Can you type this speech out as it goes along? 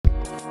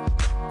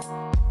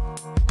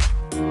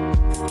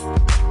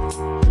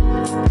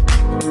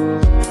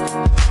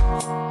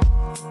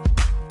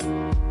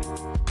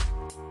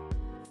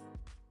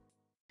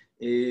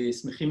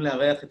שמחים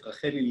לארח את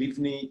רחלי,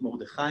 לבני,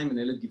 מרדכי,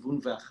 מנהלת גיוון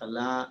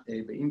והכלה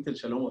באינטל.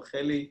 שלום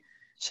רחלי.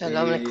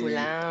 שלום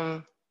לכולם.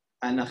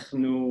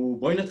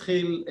 בואי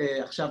נתחיל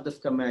עכשיו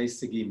דווקא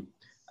מההישגים.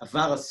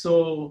 עבר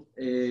עשור,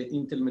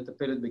 אינטל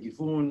מטפלת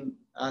בגיוון,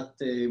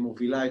 את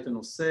מובילה את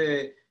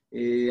הנושא,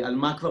 על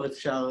מה כבר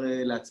אפשר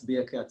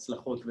להצביע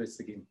כהצלחות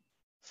והישגים?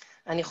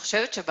 אני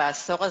חושבת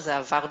שבעשור הזה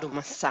עברנו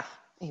מסע.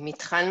 אם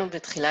התחלנו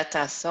בתחילת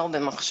העשור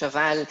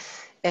במחשבה על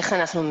איך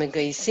אנחנו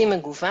מגייסים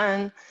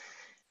מגוון,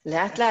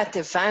 לאט לאט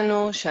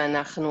הבנו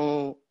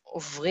שאנחנו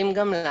עוברים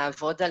גם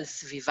לעבוד על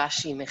סביבה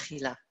שהיא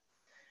מכילה.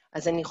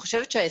 אז אני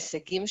חושבת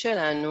שההישגים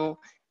שלנו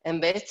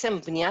הם בעצם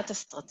בניית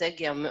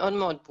אסטרטגיה מאוד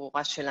מאוד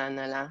ברורה של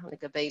ההנהלה,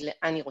 לגבי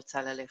לאן היא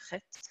רוצה ללכת.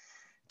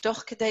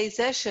 תוך כדי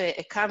זה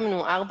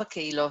שהקמנו 4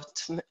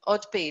 קהילות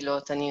מאוד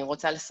פעילות, אני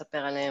רוצה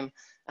לספר עליהן.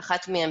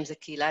 אחת מהן זה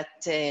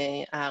קהילת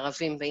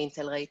הערבים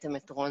באינטל, ראיתם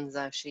את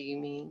רונזה, שהיא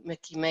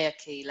ממקימי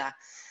הקהילה.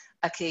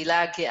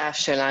 הקהילה הגאה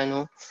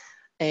שלנו,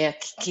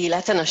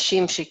 קהילת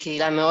הנשים שהיא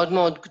קהילה מאוד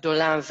מאוד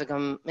גדולה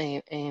וגם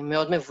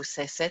מאוד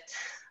מבוססת,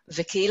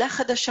 וקהילה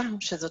חדשה,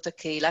 שזאת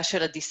הקהילה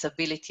של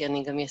הדיסביליטי,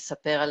 אני גם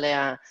אספר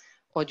עליה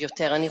עוד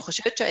יותר. אני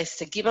חושבת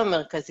שההישגים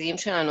המרכזיים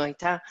שלנו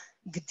הייתה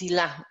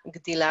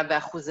גדילה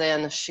באחוזי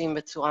אנשים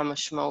בצורה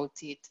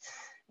משמעותית,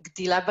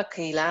 גדילה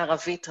בקהילה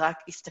הערבית,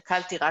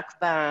 הסתכלתי רק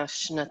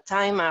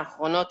בשנתיים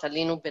האחרונות,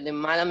 עלינו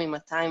בלמעלה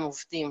מ-200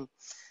 עובדים,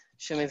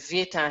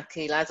 שמביא את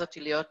הקהילה הזאת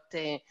להיות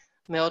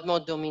מאוד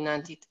מאוד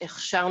דומיננטית.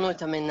 הכשרנו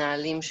את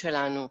המנהלים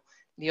שלנו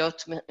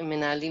להיות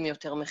מנהלים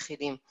יותר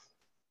מכילים.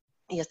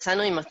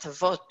 יצאנו עם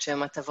הטבות,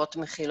 שהן הטבות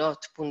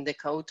מכילות,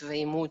 פונדקאות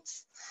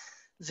ואימוץ,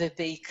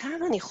 ובעיקר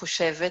אני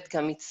חושבת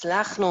גם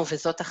הצלחנו,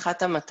 וזאת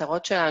אחת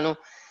המטרות שלנו,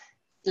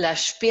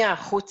 להשפיע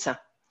החוצה,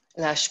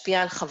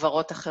 להשפיע על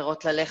חברות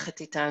אחרות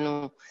ללכת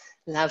איתנו,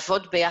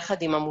 לעבוד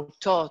ביחד עם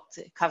עמותות,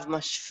 קו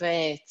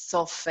משווה,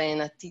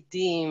 צופן,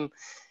 עתידים.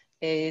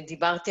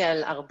 דיברתי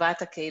על 4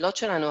 הקהילות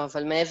שלנו,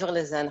 אבל מעבר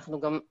לזה אנחנו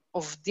גם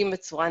עובדים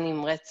בצורה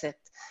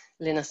נמרצת,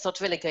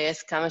 לנסות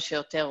ולגייס כמה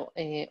שיותר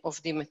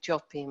עובדים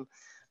אתיופיים,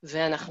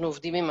 ואנחנו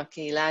עובדים עם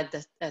הקהילה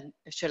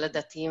של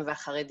הדתיים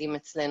והחרדים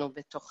אצלנו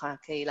בתוך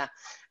הקהילה.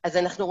 אז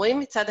אנחנו רואים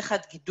מצד אחד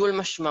גידול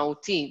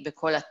משמעותי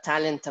בכל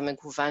הטלנט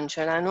המגוון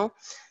שלנו,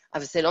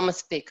 אבל זה לא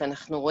מספיק.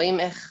 אנחנו רואים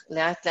איך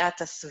לאט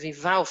לאט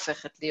הסביבה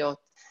הופכת להיות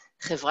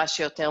חברה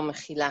שיותר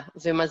מכילה,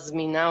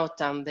 ומזמינה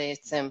אותם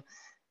בעצם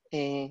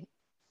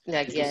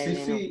להגיע אלינו.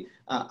 תוסיפי,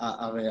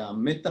 הרי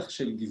המתח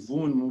של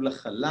גיוון מול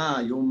הכלה,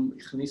 היום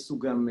הכניסו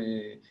גם,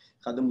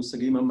 אחד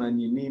המושגים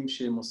המעניינים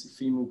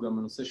שמוסיפים הוא גם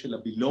הנושא של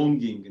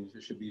הבילונגינג, אני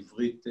חושב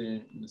שבעברית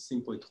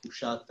נשים פה את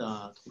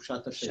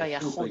תחושת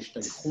השייכות,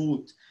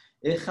 ההשתייכות.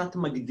 איך את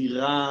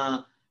מגדירה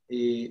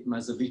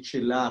מהזווית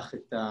שלך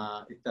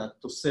את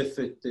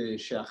התוספת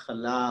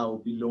שהכלה או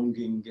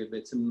בילונגינג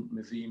בעצם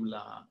מביאים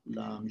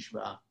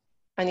למשוואה?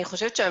 אני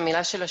חושבת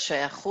שהמילה של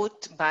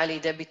השייכות באה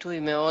לידי ביטוי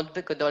מאוד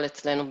בגדול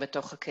אצלנו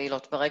בתוך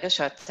הקהילות. ברגע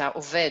שאתה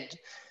עובד,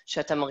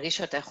 שאתה מרגיש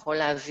שאתה יכול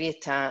להביא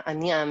את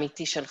האני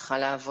האמיתי שלך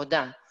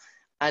לעבודה,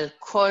 על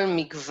כל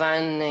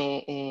מגוון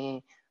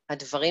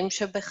הדברים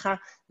שבך,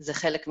 זה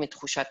חלק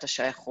מתחושת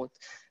השייכות.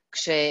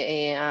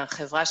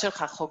 כשהחברה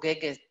שלך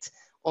חוגגת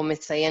או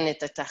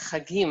מציינת את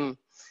החגים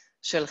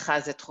שלך,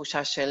 זה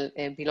תחושה של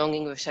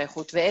בילונגינג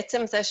ושייכות,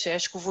 ועצם זה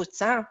שיש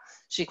קבוצה,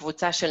 שהיא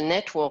קבוצה של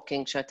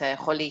נטוורקינג, שאתה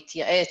יכול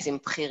להתייעץ עם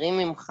בכירים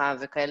ממך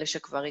וכאלה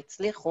שכבר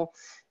הצליחו,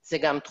 זה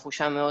גם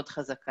תחושה מאוד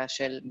חזקה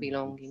של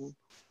בילונגינג.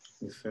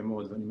 יפה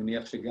מאוד, ואני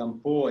מניח שגם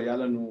פה היה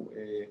לנו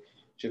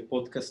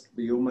פודקאסט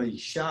ביום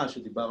האישה,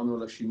 שדיברנו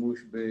על השימוש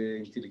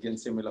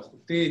באינטליגנציה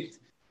מלאכותית,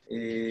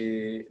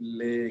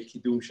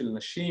 לקידום של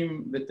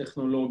נשים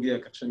בטכנולוגיה,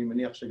 כך שאני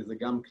מניח שזה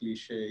גם כלי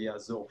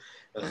שיעזור.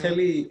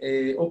 רחלי,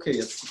 אוקיי,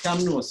 אז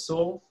סיכמנו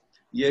עשור,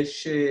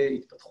 יש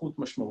התפתחות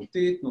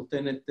משמעותית,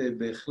 נותנת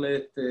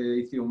בהחלט,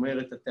 הייתי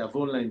אומר, את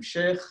התיאבון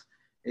להמשך.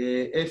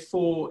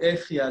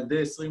 איך יעדי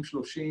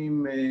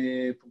 2030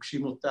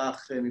 פוגשים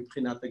אותך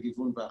מבחינת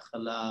הגיוון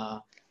וההכלה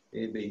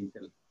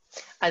באינטל?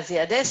 אז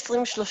יעדי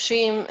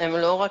 2030 הם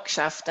לא רק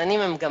שאפתנים,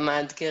 הם גם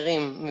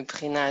מאתגרים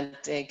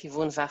מבחינת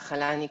גיוון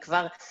והכלה. אני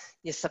כבר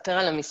אספר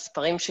על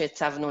המספרים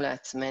שהצבנו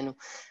לעצמנו.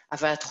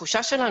 אבל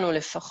התחושה שלנו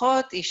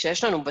לפחות היא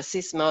שיש לנו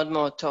בסיס מאוד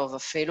מאוד טוב.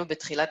 אפילו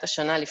בתחילת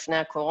השנה לפני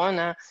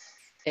הקורונה,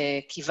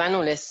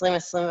 כיוונו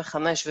ל-2025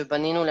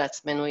 ובנינו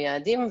לעצמנו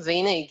יעדים,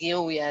 והנה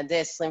הגיעו יעדי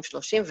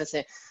 2030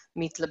 וזה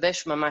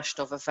מתלבש ממש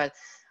טוב. אבל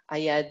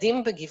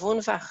היעדים בגיוון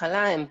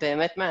והכלה הם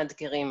באמת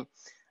מאתגרים.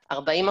 40%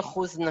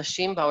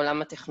 נשים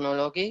בעולם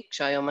הטכנולוגי,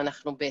 כשהיום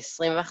אנחנו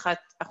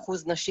ב-21%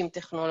 נשים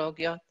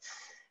טכנולוגיות,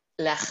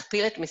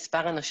 להכפיל את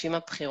מספר הנשים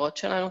הבכירות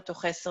שלנו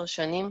תוך 10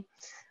 שנים,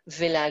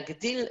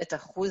 ולהגדיל את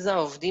אחוז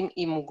העובדים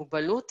עם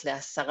מוגבלות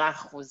ל10%.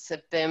 זה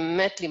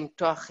באמת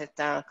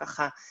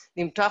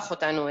למתוח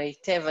אותנו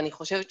היטב. אני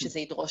חושבת שזה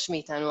ידרוש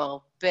מאיתנו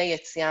הרבה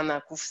יציאה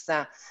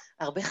מהקופסה,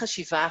 הרבה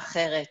חשיבה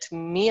אחרת,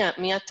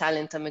 מי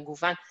הטלנט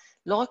המגוון,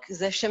 לא רק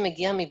זה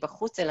שמגיע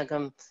מבחוץ, אלא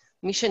גם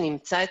מי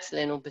שנמצא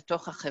אצלנו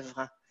בתוך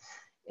החברה.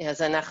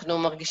 אז אנחנו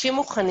מרגישים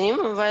מוכנים,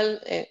 אבל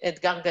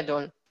אתגר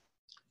גדול.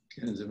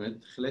 כן, זה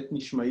בהחלט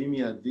נשמעים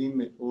יעדים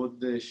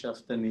מאוד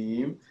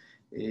שאפתניים.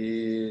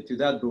 את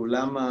יודעת,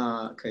 בעולם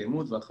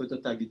הקיימות והאחריות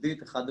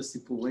התאגידית, אחד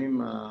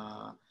הסיפורים,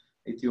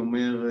 הייתי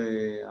אומר,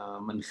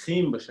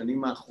 המנחים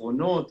בשנים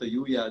האחרונות,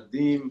 היו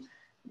יעדים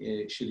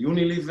של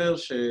יוניליבר,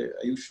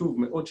 שהיו שוב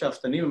מאוד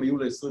שאפתניים, הם היו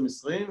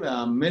ל-2020,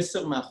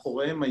 והמסר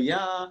מאחוריהם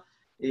היה,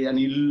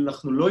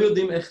 אנחנו לא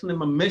יודעים איך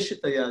נממש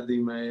את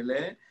היעדים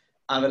האלה,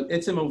 אבל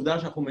עצם העובדה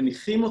שאנחנו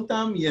מניחים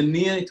אותם,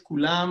 יניע את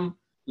כולם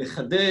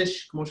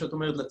לחדש, כמו שאת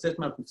אומרת, לצאת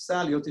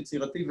מהקופסה, להיות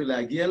יצירתי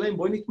ולהגיע אליהם.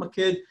 בואי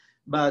נתמקד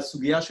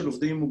בסוגיה של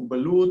עובדים עם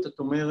מוגבלות. את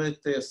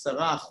אומרת 10%,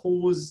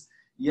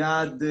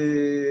 יעד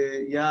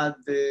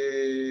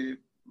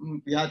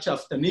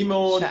שאפתני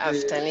מאוד.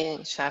 שאפתני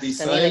לגמרי.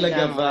 בישראל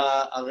אגב,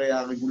 הרי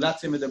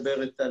הרגולציה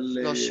מדברת על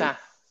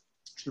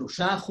 3%,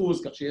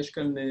 כך שיש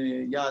כאן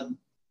יעד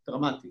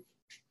דרמטי.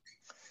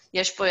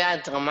 יש פה יעד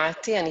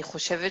דרמטי. אני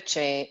חושבת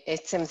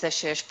שעצם זה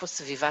שיש פה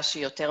סביבה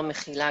שהיא יותר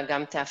מכילה,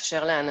 גם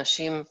תאפשר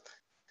לאנשים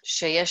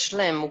שיש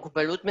להם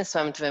מוגבלות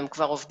מסוימת והם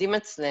כבר עובדים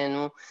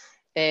אצלנו,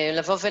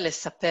 לבוא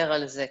ולספר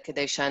על זה,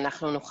 כדי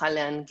שאנחנו נוכל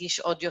להנגיש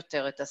עוד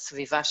יותר את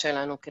הסביבה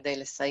שלנו, כדי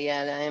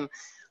לסייע להם.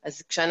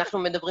 אז כשאנחנו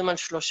מדברים על 3%,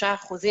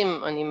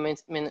 אני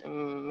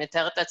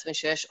מתארת לעצמי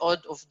שיש עוד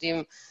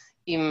עובדים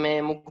עם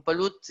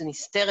מוגבלות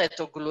נסתרת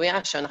או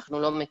גלויה שאנחנו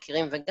לא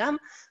מכירים, וגם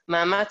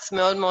מאמץ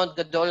מאוד מאוד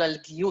גדול על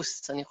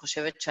גיוס. אני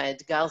חושבת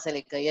שהאתגר זה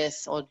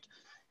לגייס עוד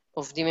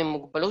עובדים עם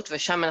מוגבלות,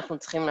 ושם אנחנו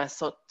צריכים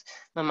לעשות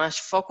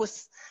ממש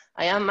פוקוס.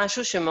 היה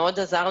משהו שמאוד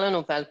עזר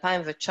לנו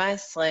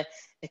ב-2019,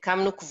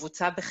 הקמנו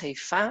קבוצה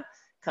בחיפה,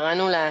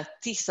 קראנו לה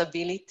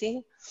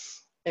T-Ability,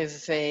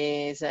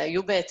 וזה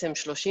היו בעצם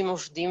 30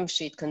 עובדים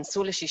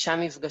שהתכנסו ל6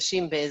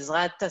 מפגשים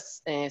בעזרת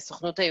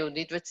הסוכנות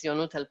היהודית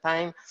וציונות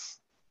 2000,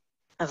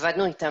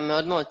 עבדנו איתם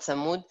מאוד מאוד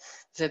צמוד,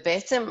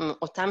 ובעצם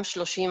אותם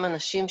 30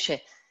 אנשים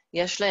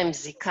שיש להם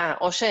זיקה,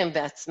 או שהם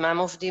בעצמם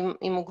עובדים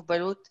עם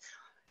מוגבלות,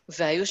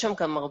 והיו שם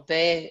גם הרבה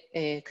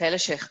כאלה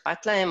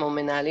שאכפת להם, או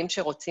מנהלים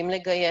שרוצים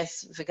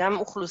לגייס, וגם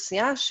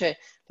אוכלוסייה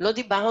שלא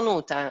דיברנו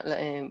אותה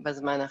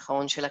בזמן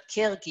האחרון, של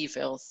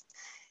ה-caregivers,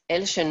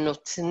 אלה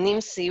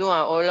שנותנים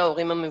סיוע או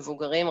להורים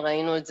המבוגרים,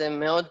 ראינו את זה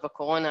מאוד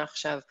בקורונה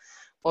עכשיו,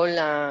 או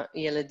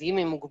לילדים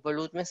עם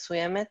מוגבלות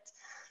מסוימת,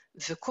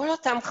 וכל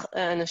אותם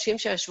אנשים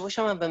שישבו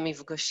שם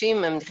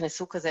במפגשים, הם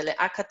נכנסו כזה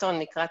לאקאטון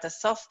לקראת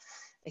הסוף,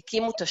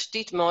 הקימו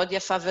תשתית מאוד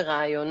יפה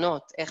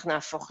ורעיונות, איך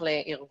נהפוך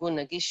לארגון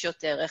נגיש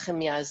יותר, איך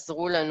הם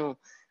יעזרו לנו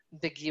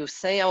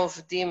בגיוסי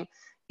העובדים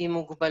עם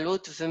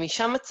מוגבלות,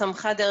 ומשם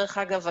צמחה דרך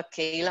אגב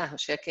הקהילה,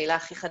 שהיא הקהילה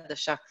הכי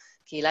חדשה,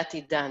 קהילת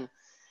עידן.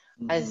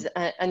 אז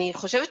אני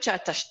חושבת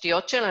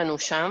שהתשתיות שלנו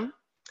שם,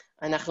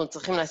 אנחנו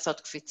צריכים לעשות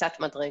קפיצת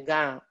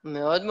מדרגה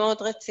מאוד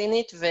מאוד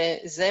רצינית,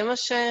 וזה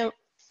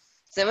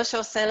מה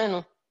שעושה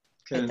לנו.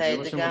 כן, זה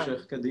מה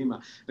שמושך קדימה.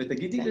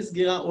 ותגידי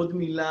לסגירה עוד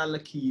מילה על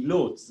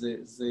הקהילות.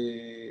 זה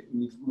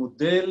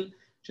מודל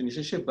שאני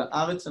חושב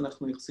שבארץ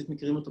אנחנו יחסית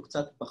מכירים אותו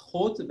קצת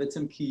פחות, זה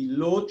בעצם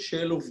קהילות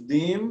של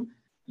עובדים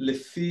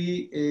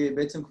לפי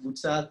בעצם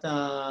קבוצת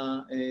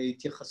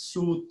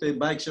ההתייחסות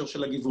בהקשר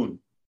של הגיוון.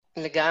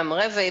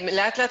 לגמרי,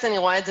 ולאט לאט אני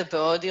רואה את זה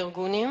בעוד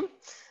ארגונים,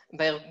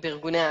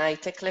 בארגוני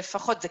ההייטק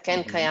לפחות, זה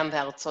כן קיים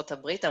בארצות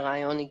הברית,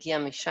 הרעיון הגיע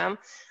משם,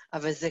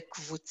 אבל זה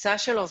קבוצה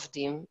של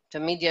עובדים,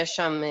 תמיד יש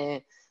שם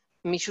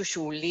מישהו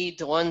שהוא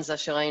ליד, רונזה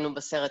שראינו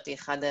בסרט, היא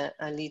אחד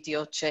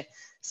הלידיות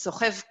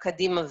שסוחב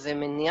קדימה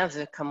ומניע,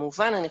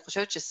 וכמובן אני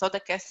חושבת שסוד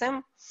הקסם,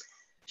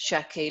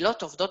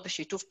 שהקהילות עובדות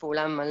בשיתוף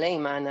פעולה מלא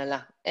עם ההנהלה.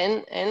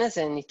 אין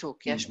איזה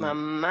ניתוק, יש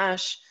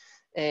ממש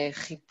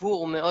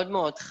חיבור מאוד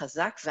מאוד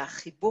חזק,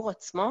 והחיבור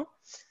עצמו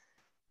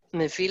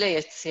מביא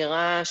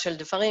ליצירה של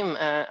דברים.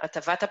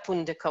 הטבת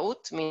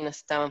הפונדקאות, מן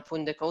הסתם,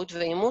 הפונדקאות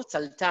ואימוץ,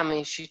 עלתה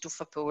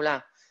משיתוף הפעולה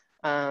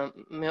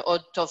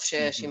המאוד טוב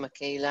שיש עם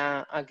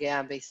הקהילה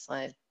הגאה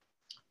בישראל.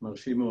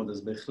 מרשים מאוד,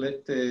 אז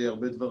בהחלט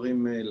הרבה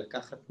דברים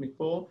לקחת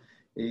מפה.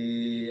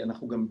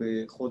 אנחנו גם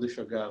בחודש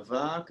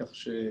הגאווה, כך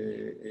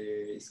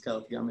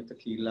שהזכרת גם את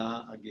הקהילה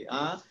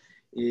הגאה.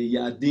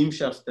 יעדים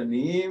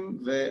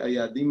שאפתניים,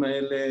 והיעדים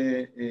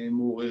האלה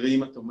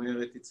מעוררים, את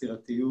אומרת,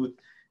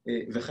 יצירתיות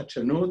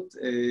וחדשנות.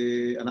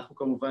 אנחנו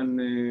כמובן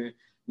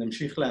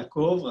נמשיך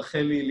לעקוב.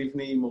 רחלי,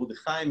 לבני,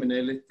 מרדכי,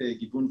 מנהלת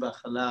גיוון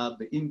והכלה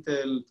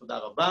באינטל, תודה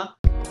רבה.